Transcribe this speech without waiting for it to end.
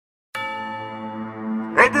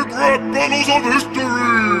epic rap battles of history!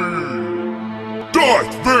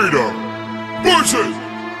 Darth Vader versus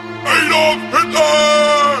Adolf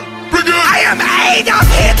Hitler! Begin! I am Adolf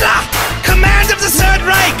Hitler, command of the Third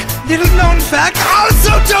Reich! Little known fact,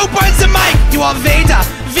 also dope on the mic! You are Vader,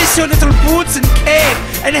 with your little boots and cape,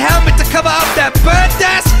 and helmet to cover up that burnt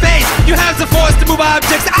ass face! You have the force to move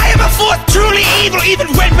objects, I am a force truly evil, even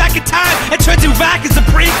went back in time and turned you back as a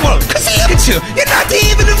prequel! Cause look at you, you're not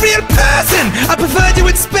even a real person! I preferred you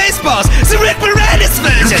in Spaceballs, the Rick Moranis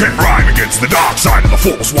version! You can't rhyme against the dark side of the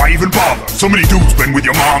force, why even bother? So many dudes been with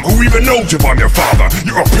your mom, who even knows if I'm your father?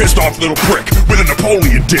 You're a pissed off little prick with a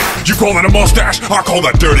Napoleon dick. You call that a mustache? I call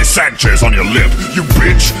that dirty Sanchez on your lip. You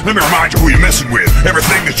bitch, let me remind you who you're messing with.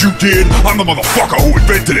 Everything that you did, I'm the motherfucker who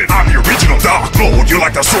invented it. I'm the original Dark Lord, you're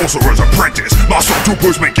like the sorcerer's apprentice. My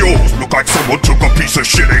stormtroopers make yours look like someone took a piece of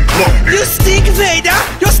shit and cloned it. You stink, Vader!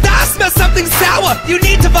 Your star smells something sour! You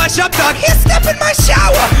need to wash up, dog. Here, step in my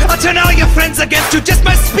shower! I'll turn all your friends against you. Just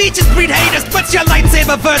my speeches breed haters, but your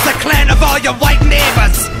lightsaber verse a clan of all your white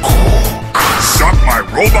neighbors. Suck my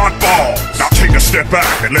robot balls! Now take a step back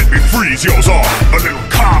and let me freeze yours off. A little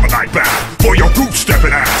carbonite bath for your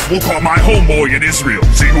goose-stepping ass. We'll call my homeboy in Israel,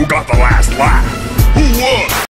 see who got the last laugh. Who won?